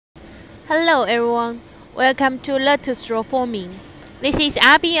Hello everyone, welcome to LOTOSFORMING. This is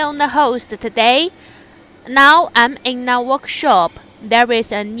Abby on the host today. Now I'm in a workshop. There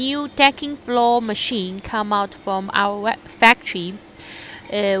is a new decking floor machine come out from our factory.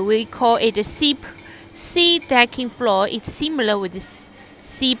 We call it a C decking floor. It's similar with the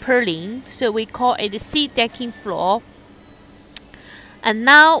C purlin, so we call it a C decking floor. And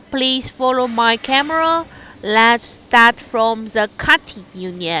now please follow my camera. Let's start from the cutting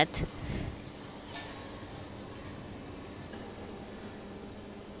unit.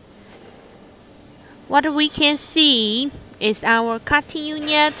 What we can see is our cutting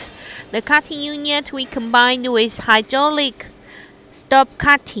unit. The cutting unit we combined with hydraulic stop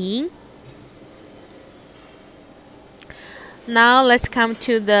cutting. Now let's come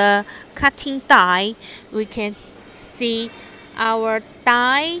to the cutting die. We can see our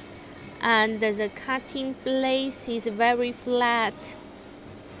die and the cutting place is very flat.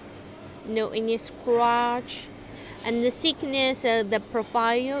 No any scratch. And the thickness of the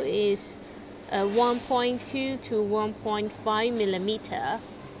profile is 1.2 to 1.5 millimeter.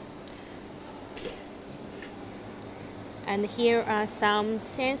 And here are some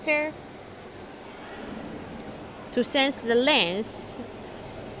sensors to sense the length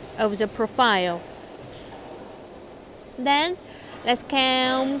of the profile. Then let's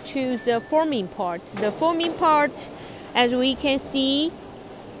come to the forming part. The forming part, as we can see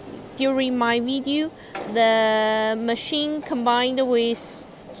during my video, the machine combined with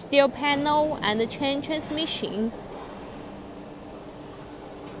steel panel and the chain transmission.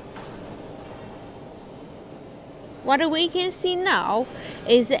 What we can see now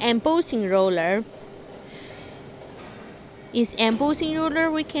is the embossing roller. Is embossing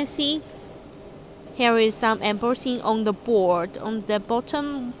roller we can see here is some embossing on the board on the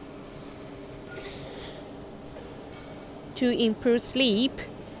bottom to improve sleep.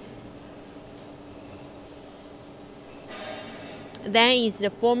 Then is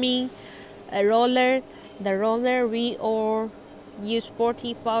the forming roller. The roller we all use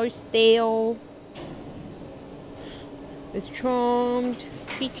 45 steel. It's trimmed,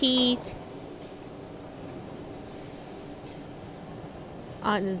 treated.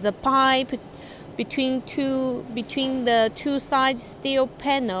 And the pipe between the two side steel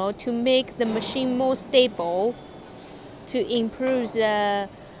panel to make the machine more stable, to improve the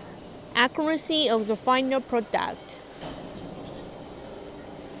accuracy of the final product.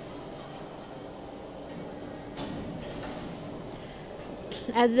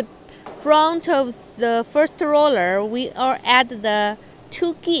 At the front of the first roller, we are add the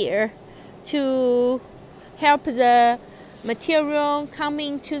two gear to help the material come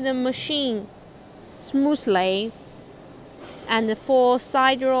into the machine smoothly, and the four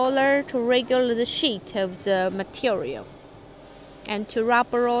side roller to regulate the sheet of the material, and to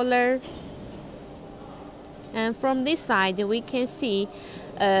rubber roller. And from this side we can see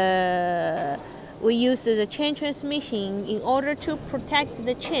we use the chain transmission. In order to protect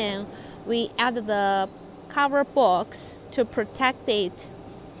the chain, we add the cover box to protect it.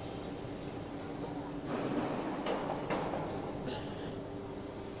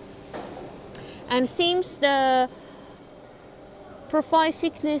 And since the profile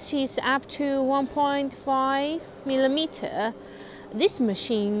thickness is up to 1.5 millimeter, this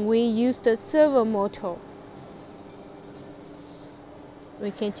machine we use the servo motor.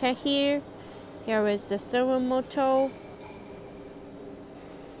 We can check here. Here is the servo motor.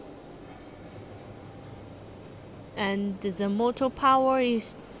 And the motor power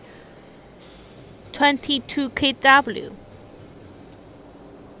is 22 kW.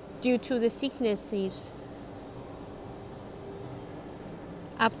 Due to the thickness is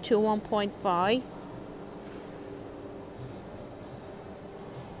up to 1.5.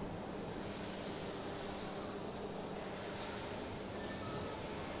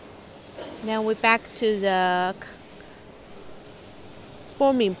 Now we're back to the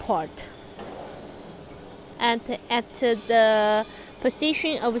forming part. And at the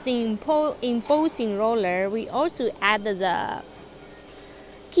position of the embossing roller, we also add the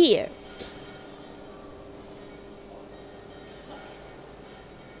gear.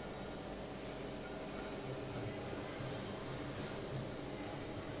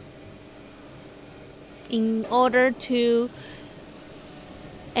 In order to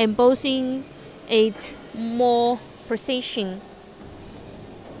embossing it more precision.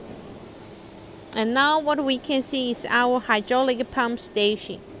 And now what we can see is our hydraulic pump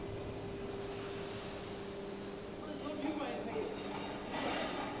station.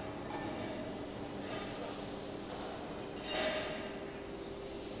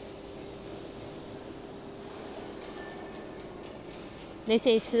 This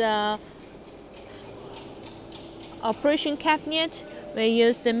is the operation cabinet, we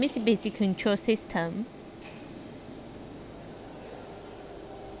use the Mitsubishi control system.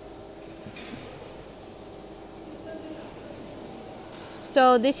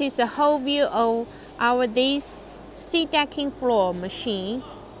 So this is a whole view of this seat decking floor machine.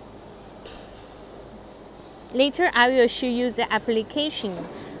 Later I will show you the application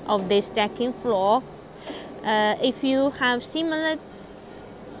of this decking floor. If you have similar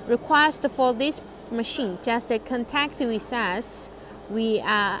request for this machine, just contact with us. We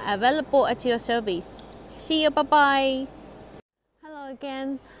are available at your service. See you, bye bye. Hello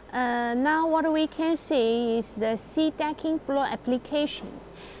again. Now what we can see is the seat decking floor application.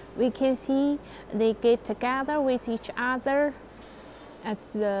 We can see they get together with each other at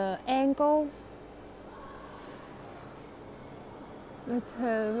the angle. Let's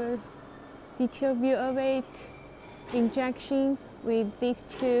have a detailed view of it. Injection with these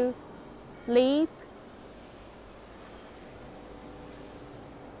two lip.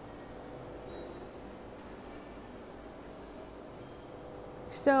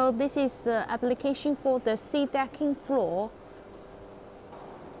 So this is the application for the seat decking floor.